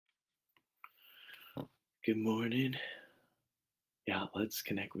Good morning. Yeah, let's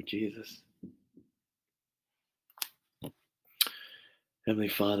connect with Jesus. Heavenly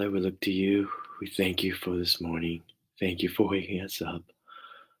Father, we look to you. We thank you for this morning. Thank you for waking us up.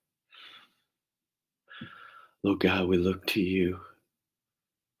 Lord God, we look to you.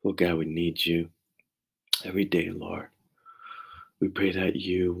 Lord God, we need you every day, Lord. We pray that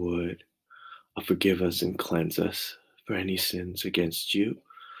you would forgive us and cleanse us for any sins against you,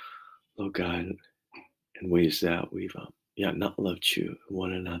 Lord God, in ways that we've not loved you,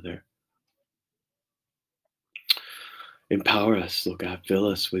 one another. Empower us, Lord God. Fill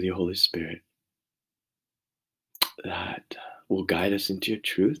us with your Holy Spirit that will guide us into your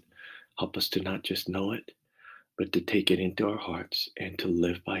truth. Help us to not just know it, but to take it into our hearts and to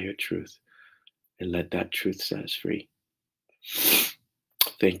live by your truth and let that truth set us free.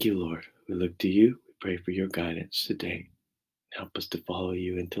 Thank you, Lord. We look to you. We pray for your guidance today. Help us to follow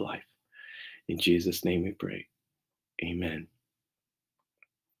you into life. In Jesus' name we pray. Amen.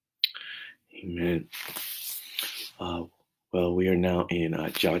 Amen. Well, we are now in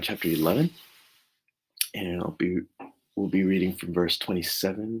John chapter 11, and we'll be reading from verse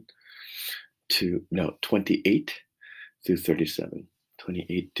 28 through 37.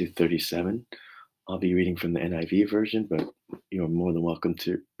 28 to 37. I'll be reading from the NIV version, but you're more than welcome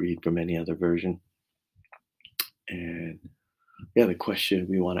to read from any other version. And the question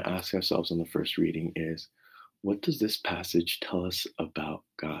we want to ask ourselves on the first reading is, what does this passage tell us about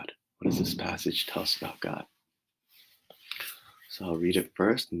God? What does this passage tell us about God? So I'll read it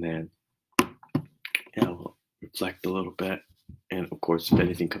first, and then we'll reflect a little bit. And of course, if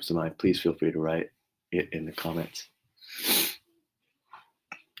anything comes to mind, please feel free to write it in the comments.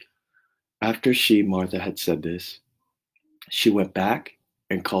 After Martha, had said this, she went back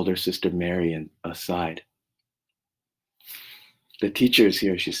and called her sister Mary aside. "The teacher is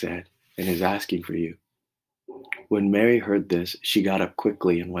here," she said, "and is asking for you." When Mary heard this, she got up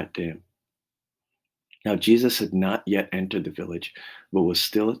quickly and went to him. Now Jesus had not yet entered the village, but was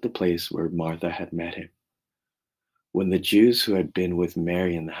still at the place where Martha had met him. When the Jews who had been with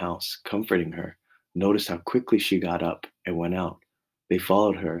Mary in the house, comforting her, noticed how quickly she got up and went out, they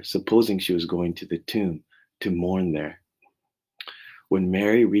followed her, supposing she was going to the tomb to mourn there. When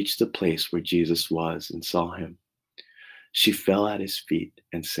Mary reached the place where Jesus was and saw him, she fell at his feet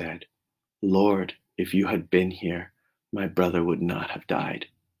and said, "Lord, if you had been here, my brother would not have died."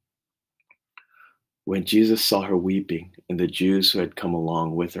 When Jesus saw her weeping, and the Jews who had come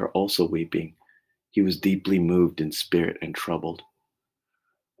along with her also weeping, he was deeply moved in spirit and troubled.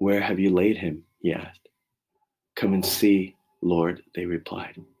 "Where have you laid him?" he asked. "Come and see, Lord," they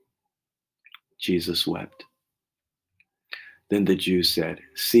replied. Jesus wept. Then the Jews said,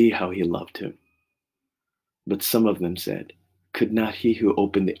 "See how he loved him." But some of them said, "Could not he who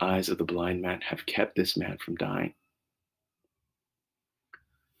opened the eyes of the blind man have kept this man from dying?"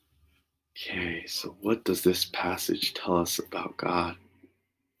 Okay, so what does this passage tell us about God?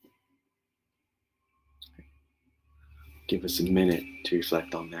 Give us a minute to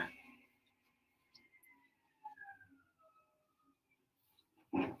reflect on that.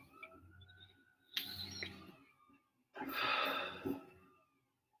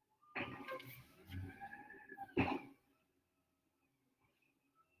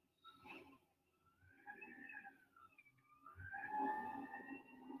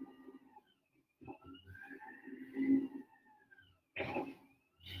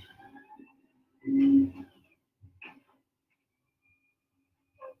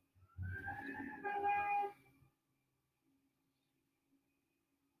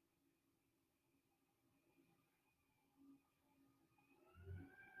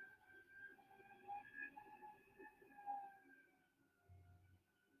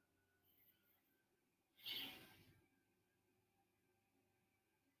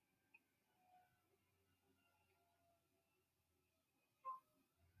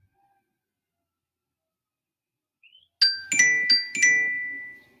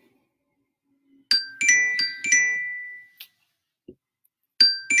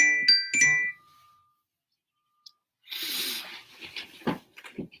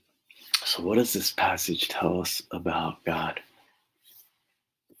 So what does this passage tell us about God?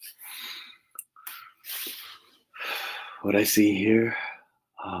 What I see here,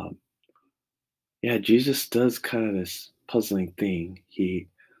 Jesus does kind of this puzzling thing. In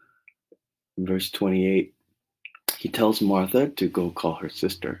verse 28, he tells Martha to go call her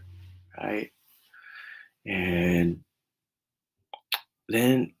sister, right? And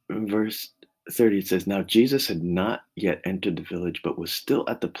then in verse 30, it says, "Now Jesus had not yet entered the village, but was still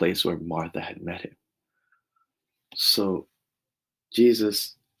at the place where Martha had met him." So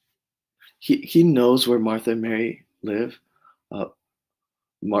Jesus he knows where Martha and Mary live. Uh,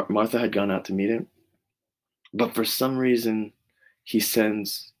 Martha had gone out to meet him, but for some reason, he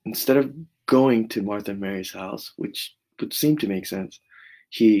sends, instead of going to Martha and Mary's house, which would seem to make sense,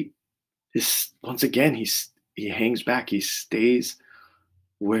 he is once again he hangs back. He stays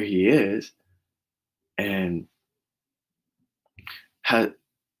where he is and has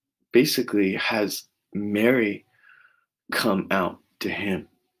basically has Mary come out to him.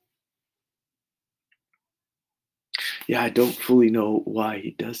 Yeah, I don't fully know why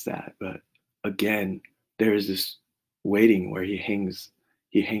he does that, but again, there is this waiting where he hangs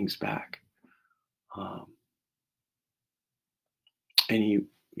back, um, and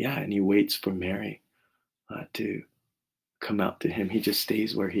he waits for Mary to come out to him. He just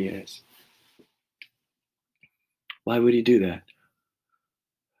stays where he is. Why would he do that?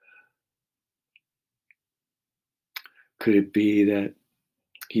 Could it be that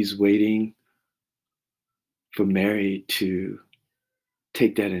he's waiting for Mary to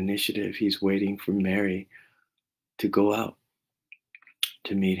take that initiative? He's waiting for Mary to go out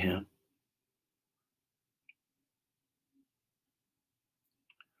to meet him.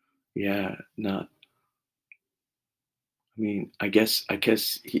 Yeah, not. I mean, I guess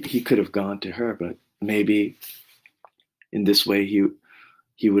he could have gone to her, but maybe in this way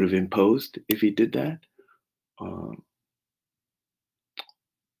he would have imposed if he did that. Um,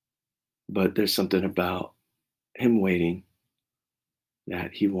 but there's something about him waiting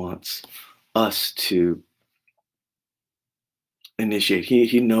that he wants us to initiate.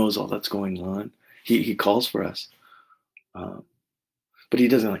 He knows all that's going on. He calls for us, um, but he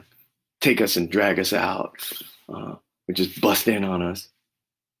doesn't like take us and drag us out, or just bust in on us.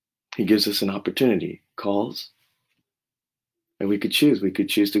 He gives us an opportunity, calls, and we could choose. We could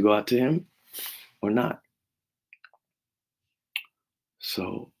choose to go out to him or not.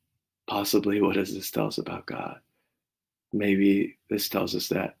 So possibly, what does this tell us about God? Maybe this tells us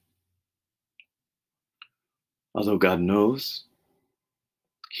that although God knows,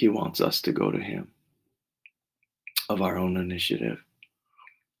 he wants us to go to him of our own initiative.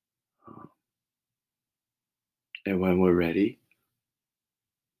 And when we're ready,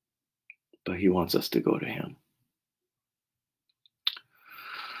 but he wants us to go to him.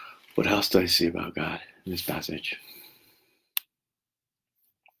 What else do I see about God in this passage?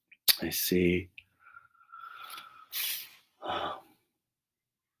 I see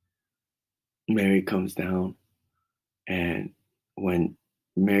Mary comes down, and when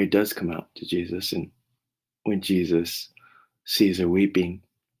Mary does come out to Jesus, and when Jesus sees her weeping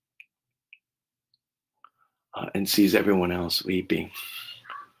and sees everyone else weeping,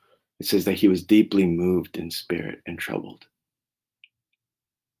 it says that he was deeply moved in spirit and troubled.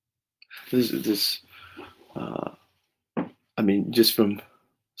 This I mean, just from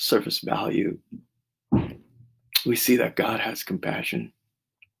surface value, we see that God has compassion.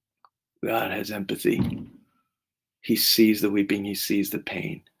 God has empathy. He sees the weeping, he sees the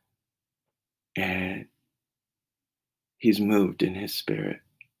pain, and he's moved in his spirit.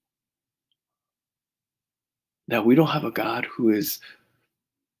 That we don't have a God who has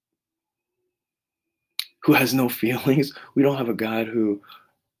no feelings. We don't have a God who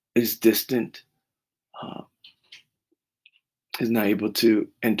is distant, uh, is not able to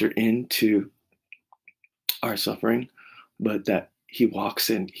enter into our suffering, but that he walks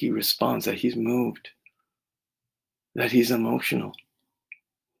in, he responds, that he's moved, that he's emotional.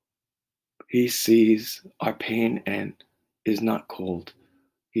 He sees our pain and is not cold.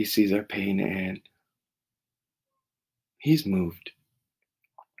 He sees our pain and he's moved.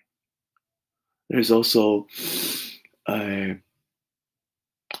 There's also an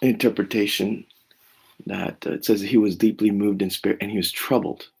interpretation that it says he was deeply moved in spirit and he was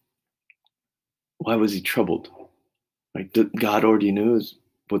troubled. Why was he troubled? Like God already knows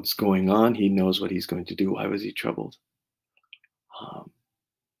what's going on. He knows what he's going to do. Why was he troubled?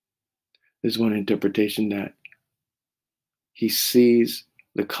 There's one interpretation that he sees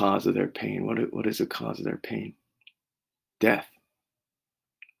the cause of their pain. What is the cause of their pain? Death.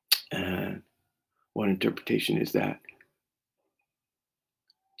 And one interpretation is that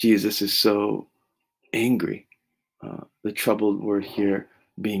Jesus is so angry. The troubled word here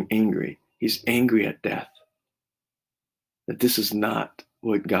being angry. He's angry at death. That this is not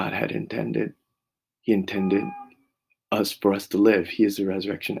what God had intended. He intended for us to live. He is the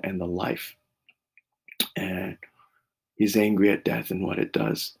resurrection and the life. And he's angry at death and what it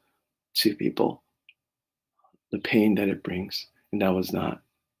does to people, the pain that it brings. And that was not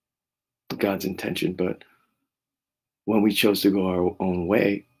God's intention. But when we chose to go our own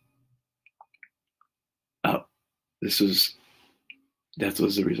way, that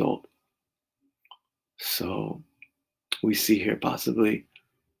was the result. So we see here possibly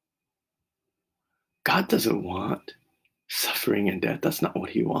God doesn't want suffering and death. That's not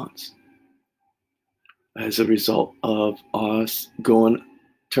what he wants. As a result of us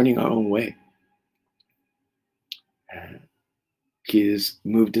turning our own way. And he is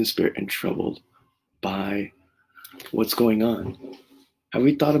moved in spirit and troubled by what's going on. Have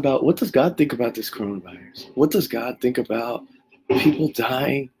we thought about, what does God think about this coronavirus? What does God think about people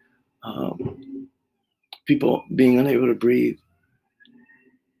dying, people being unable to breathe?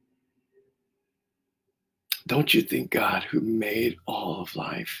 Don't you think God, who made all of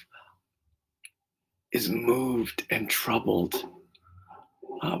life, is moved and troubled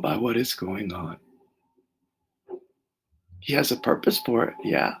by what is going on? He has a purpose for it,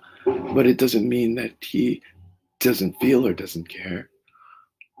 yeah, but it doesn't mean that he doesn't feel or doesn't care,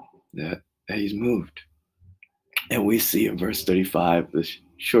 that he's moved. And we see in verse 35, the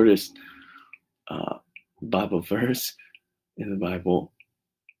shortest Bible verse in the Bible,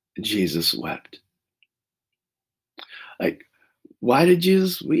 Jesus wept. Like, why did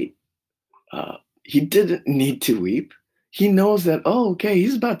Jesus weep? He didn't need to weep. He knows that, oh, okay,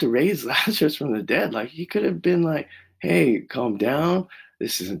 he's about to raise Lazarus from the dead. Like, he could have been like, hey, calm down.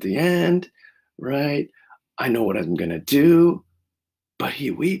 This isn't the end, right? I know what I'm going to do. But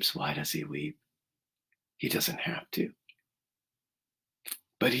he weeps. Why does he weep? He doesn't have to.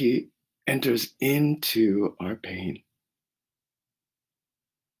 But he enters into our pain.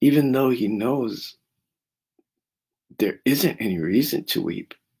 Even though he knows there isn't any reason to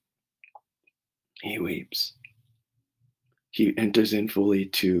weep, he weeps. He enters in fully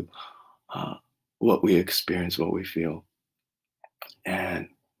to what we experience, what we feel. And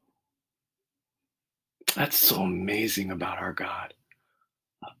that's so amazing about our God,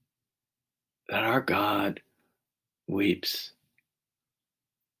 that our God weeps.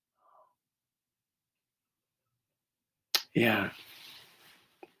 Yeah,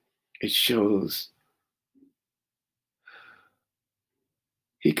 it shows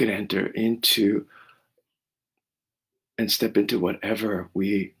he could enter into and step into whatever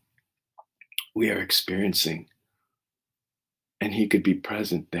we are experiencing, and he could be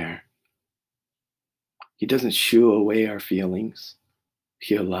present there. He doesn't shoo away our feelings.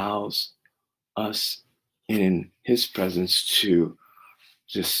 He allows us in his presence to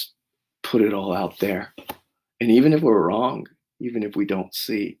just put it all out there. And even if we're wrong, even if we don't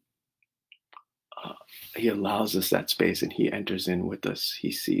see, he allows us that space, and he enters in with us.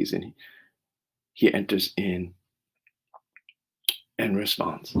 He sees, and he enters in and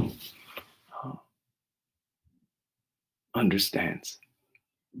responds, understands,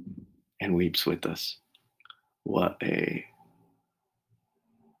 and weeps with us. What a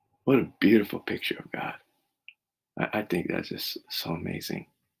beautiful picture of God. I think that's just so amazing.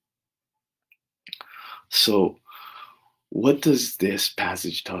 So what does this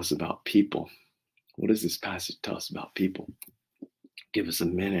passage tell us about people? What does this passage tell us about people? Give us a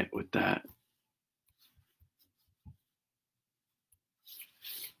minute with that.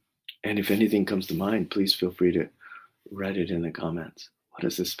 And if anything comes to mind, please feel free to write it in the comments. What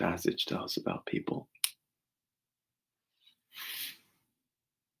does this passage tell us about people?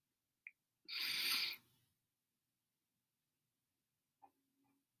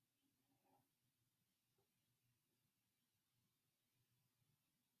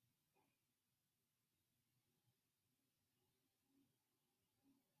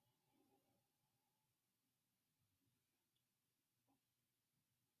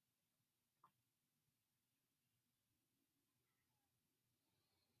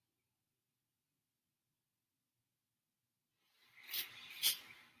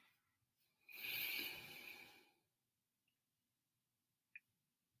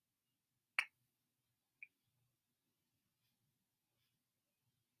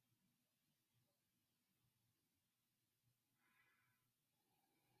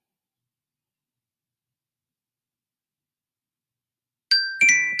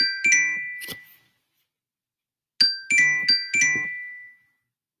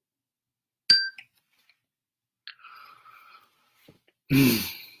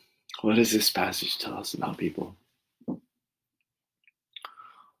 What does this passage tell us about people?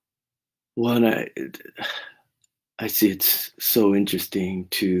 One, I see it's so interesting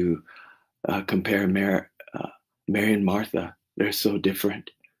to compare Mary and Martha. They're so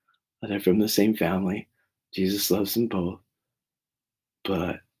different. They're from the same family. Jesus loves them both.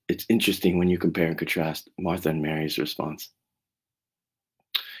 But it's interesting when you compare and contrast Martha and Mary's response.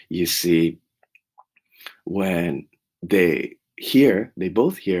 You see, when they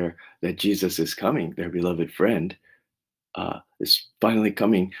both hear that Jesus is coming, their beloved friend is finally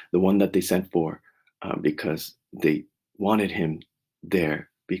coming, the one that they sent for, because they wanted him there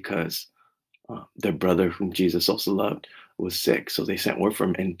because their brother, whom Jesus also loved, was sick. So they sent word for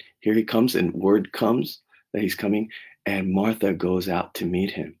him, and here he comes, and word comes that he's coming, and Martha goes out to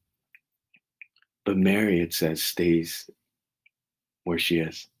meet him. But Mary, it says, stays where she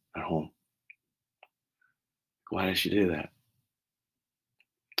is at home. Why does she do that?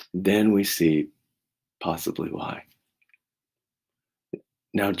 Then we see possibly why.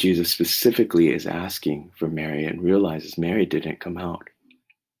 Now Jesus specifically is asking for Mary and realizes Mary didn't come out.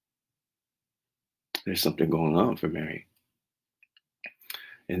 There's something going on for Mary.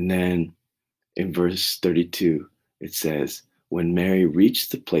 And then in verse 32, it says, when Mary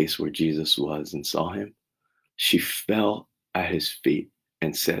reached the place where Jesus was and saw him, she fell at his feet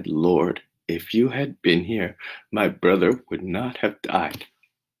and said, Lord, if you had been here, my brother would not have died.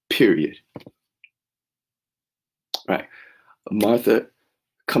 Period. Right. Martha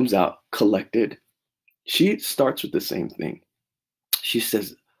comes out collected. She starts with the same thing. She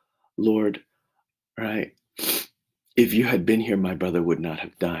says, Lord, right, if you had been here, my brother would not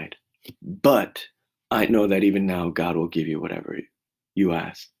have died. But I know that even now, God will give you whatever you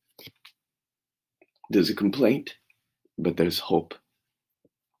ask. There's a complaint, but there's hope.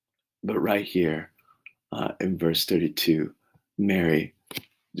 But right here in verse 32, Mary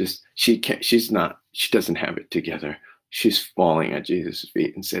she doesn't have it together. She's falling at Jesus'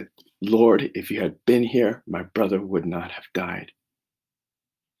 feet and said, Lord, if you had been here, my brother would not have died.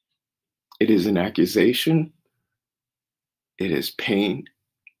 It is an accusation. It is pain.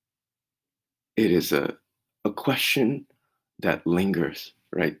 It is a question that lingers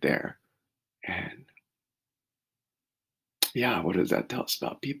right there. And yeah, what does that tell us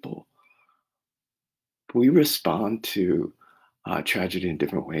about people? We respond to tragedy in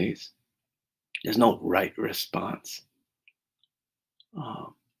different ways. There's no right response.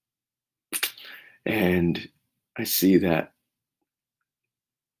 And I see that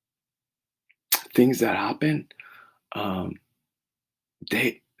things that happen,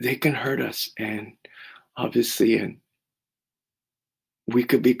 they can hurt us, and obviously, and we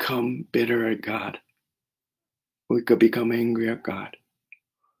could become bitter at God. We could become angry at God.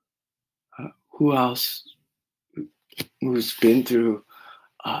 Who else who's been through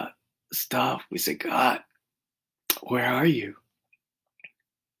stuff? We say, God, where are you?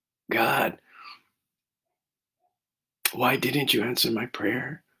 God, why didn't you answer my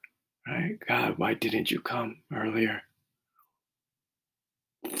prayer? Right? God, why didn't you come earlier?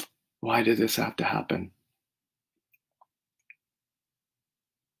 Why did this have to happen?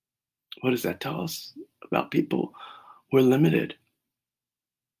 What does that tell us about people? We're limited.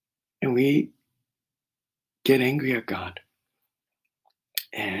 And we get angry at God.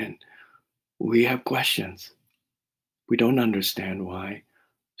 And we have questions. We don't understand why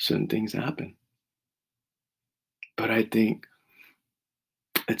certain things happen. But I think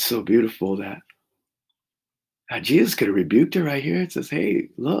it's so beautiful that Jesus could have rebuked her right here. It says, hey,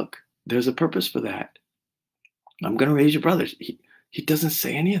 look, there's a purpose for that. I'm going to raise your brothers. He doesn't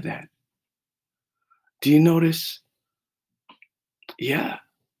say any of that. Do you notice? Yeah,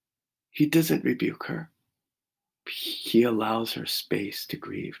 he doesn't rebuke her. He allows her space to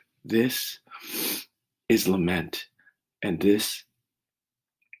grieve. This is lament. And this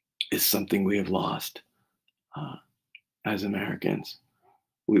is something we have lost as Americans.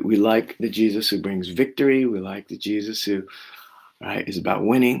 We like the Jesus who brings victory. We like the Jesus who, right, is about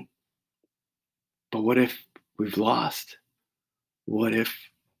winning. But what if we've lost? What if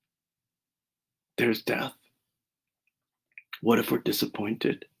there's death? What if we're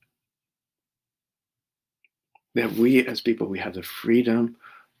disappointed? That we as people, we have the freedom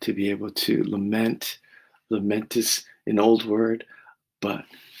to be able to lament. Lament is an old word, but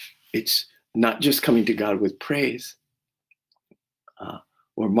it's not just coming to God with praise,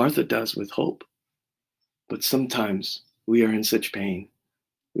 or Martha does with hope. But sometimes we are in such pain.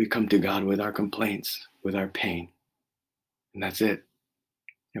 We come to God with our complaints, with our pain. And that's it.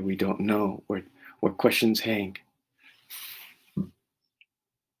 And we don't know where questions hang.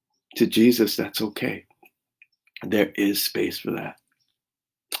 To Jesus, that's okay. There is space for that.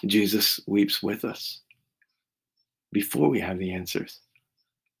 Jesus weeps with us before we have the answers.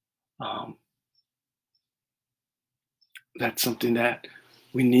 That's something that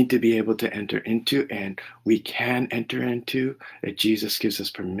we need to be able to enter into, and we can enter into, that Jesus gives us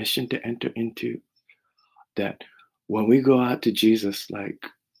permission to enter into. That when we go out to Jesus, like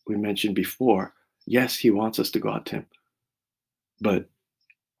we mentioned before, yes, he wants us to go out to him, but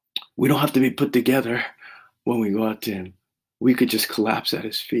we don't have to be put together when we go out to him. We could just collapse at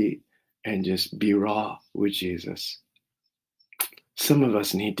his feet and just be raw with Jesus. Some of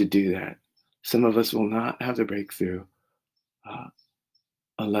us need to do that. Some of us will not have the breakthrough uh,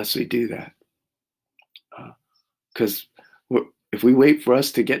 unless we do that. Because if we wait for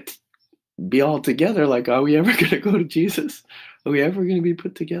us to be all together, like, are we ever going to go to Jesus? Are we ever going to be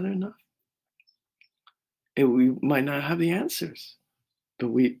put together enough? And we might not have the answers, but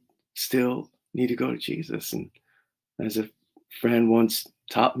we still need to go to Jesus. And as a friend once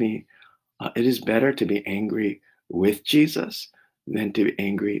taught me, it is better to be angry with Jesus than to be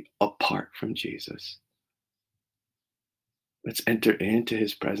angry apart from Jesus. Let's enter into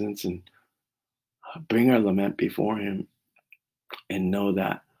his presence and bring our lament before him and know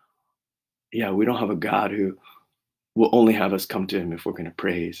that, yeah, we don't have a God who will only have us come to him if we're going to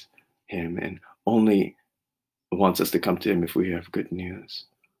praise him, and only wants us to come to him if we have good news.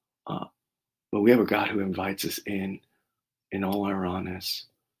 But we have a God who invites us in all our rawness,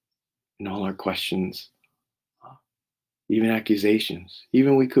 in all our questions, even accusations,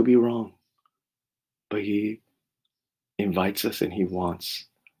 even we could be wrong. But he invites us and he wants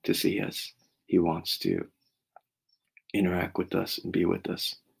to see us. He wants to interact with us and be with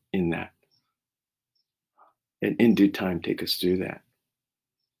us in that. And in due time, take us through that.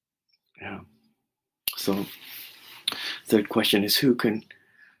 Yeah. So, third question is, who can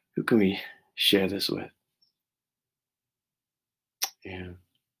we share this with? Yeah.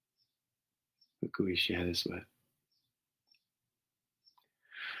 Who can we share this with?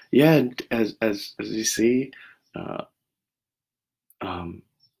 Yeah, as you see,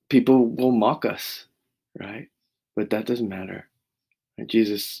 people will mock us, right? But that doesn't matter.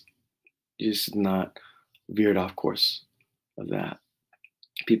 Jesus is not veered off course of that.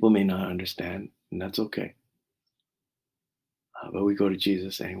 People may not understand, and that's okay. But we go to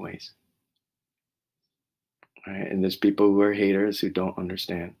Jesus anyways, right? And there's people who are haters who don't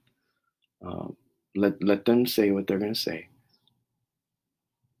understand. Let them say what they're going to say,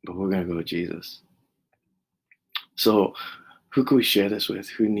 but we're going to go to Jesus. So, who can we share this with?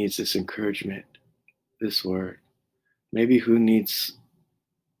 Who needs this encouragement, this word? Maybe who needs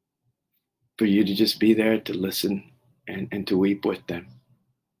for you to just be there to listen and to weep with them,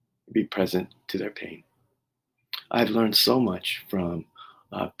 be present to their pain. I've learned so much from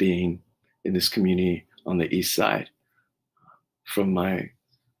being in this community on the East Side, from my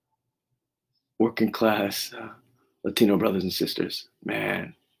working class Latino brothers and sisters.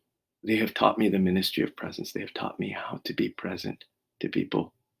 Man, they have taught me the ministry of presence. They have taught me how to be present to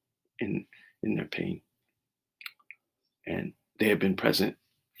people in their pain. And they have been present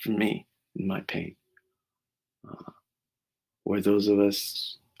for me in my pain. Where those of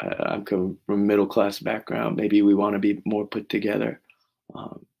us, I'm coming from a middle class background, maybe we want to be more put together.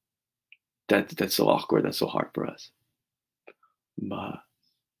 That's so awkward. That's so hard for us. But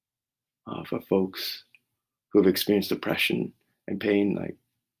for folks who have experienced depression and pain, like,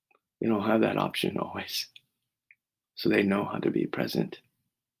 they don't have that option always. So they know how to be present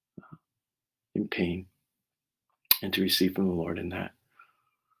in pain and to receive from the Lord in that.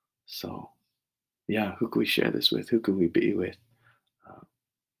 So, yeah, who could we share this with? Who could we be with?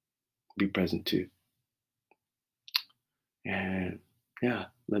 Be present to. And yeah,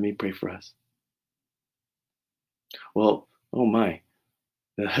 let me pray for us. Well, oh my.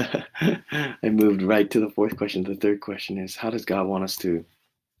 I moved right to the fourth question. The third question is, how does God want us to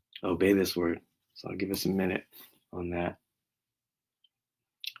obey this word? So I'll give us a minute on that.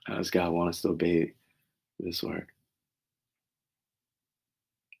 How does God want us to obey this word?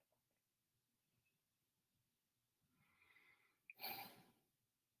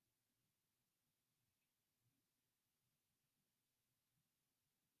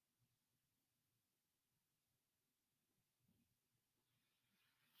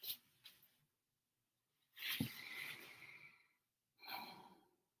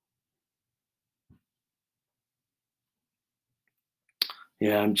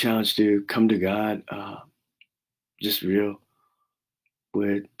 Yeah, I'm challenged to come to God, just real,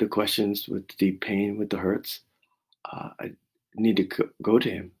 with the questions, with the deep pain, with the hurts. I need to go to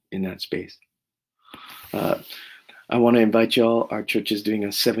him in that space. I want to invite y'all. Our church is doing a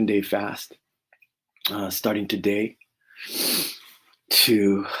 7-day fast starting today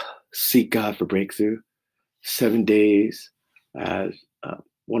to seek God for breakthrough. 7 days, as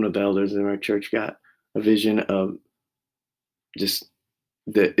one of the elders in our church got a vision of just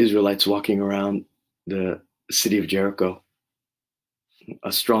the Israelites walking around the city of Jericho,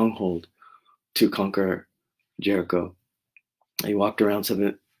 a stronghold to conquer Jericho. He walked around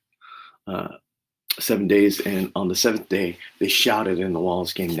 7 days, and on the 7th day, they shouted and the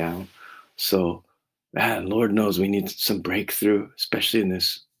walls came down. So, man, Lord knows we need some breakthrough, especially in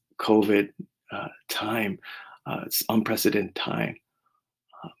this COVID time. It's unprecedented time.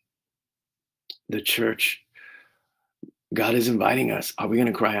 the church, God is inviting us. Are we going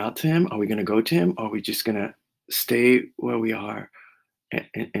to cry out to him? Are we going to go to him? Or are we just going to stay where we are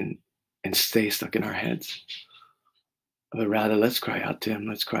and stay stuck in our heads? But rather, let's cry out to him.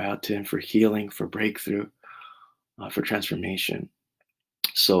 Let's cry out to him for healing, for breakthrough, for transformation.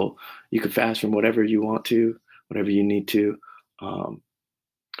 So you could fast from whatever you want to, whatever you need to,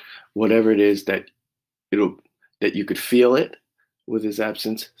 whatever it is that you could feel it with his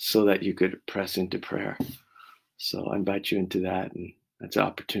absence, so that you could press into prayer. So I invite you into that, and that's an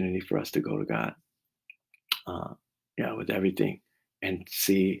opportunity for us to go to God, with everything and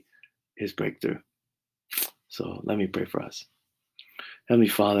see his breakthrough. So let me pray for us. Heavenly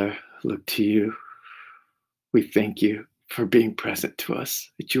Father, look to you. We thank you for being present to us,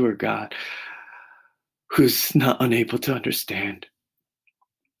 that you are God who's not unable to understand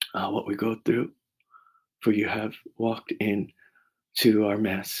what we go through, for you have walked into our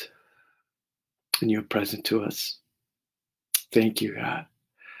mess and you're present to us. Thank you, God,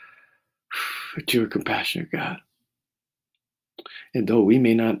 that you are compassionate, God. And though we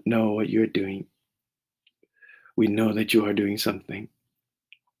may not know what you're doing, we know that you are doing something.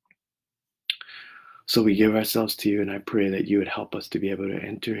 So we give ourselves to you, and I pray that you would help us to be able to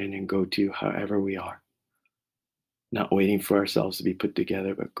enter in and go to you however we are. Not waiting for ourselves to be put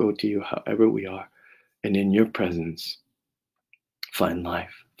together, but go to you however we are. And in your presence, find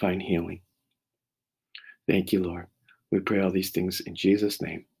life, find healing. Thank you, Lord. We pray all these things in Jesus'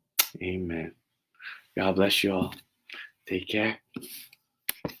 name. Amen. God bless you all. Take care.